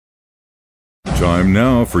Time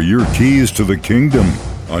now for your keys to the kingdom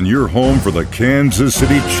on your home for the Kansas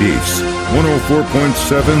City Chiefs.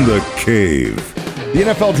 104.7 The Cave. The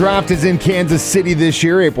NFL Draft is in Kansas City this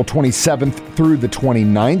year, April 27th through the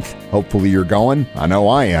 29th. Hopefully you're going. I know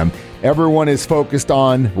I am. Everyone is focused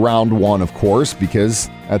on round one, of course, because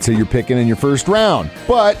that's who you're picking in your first round.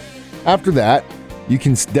 But after that, you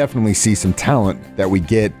can definitely see some talent that we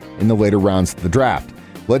get in the later rounds of the draft.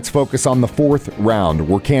 Let's focus on the fourth round,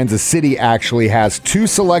 where Kansas City actually has two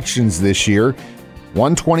selections this year,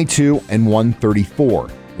 122 and 134.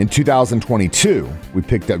 In 2022, we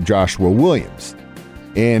picked up Joshua Williams.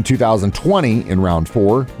 In 2020, in round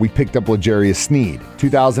 4, we picked up L'Jarius Sneed.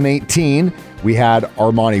 2018, we had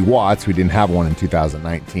Armani Watts. We didn't have one in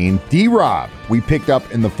 2019. D-Rob, we picked up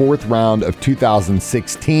in the fourth round of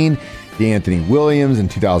 2016. DeAnthony Williams in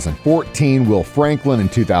 2014. Will Franklin in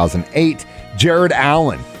 2008. Jared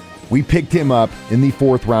Allen, we picked him up in the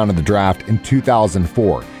fourth round of the draft in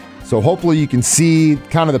 2004. So hopefully you can see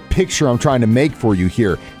kind of the picture I'm trying to make for you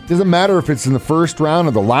here. It doesn't matter if it's in the first round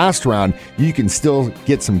or the last round, you can still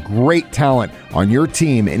get some great talent on your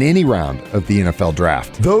team in any round of the NFL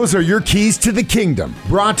Draft. Those are your keys to the kingdom,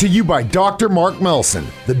 brought to you by Dr. Mark Melson,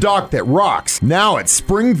 the doc that rocks, now at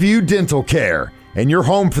Springview Dental Care, and your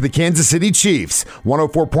home for the Kansas City Chiefs,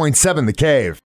 104.7 The Cave.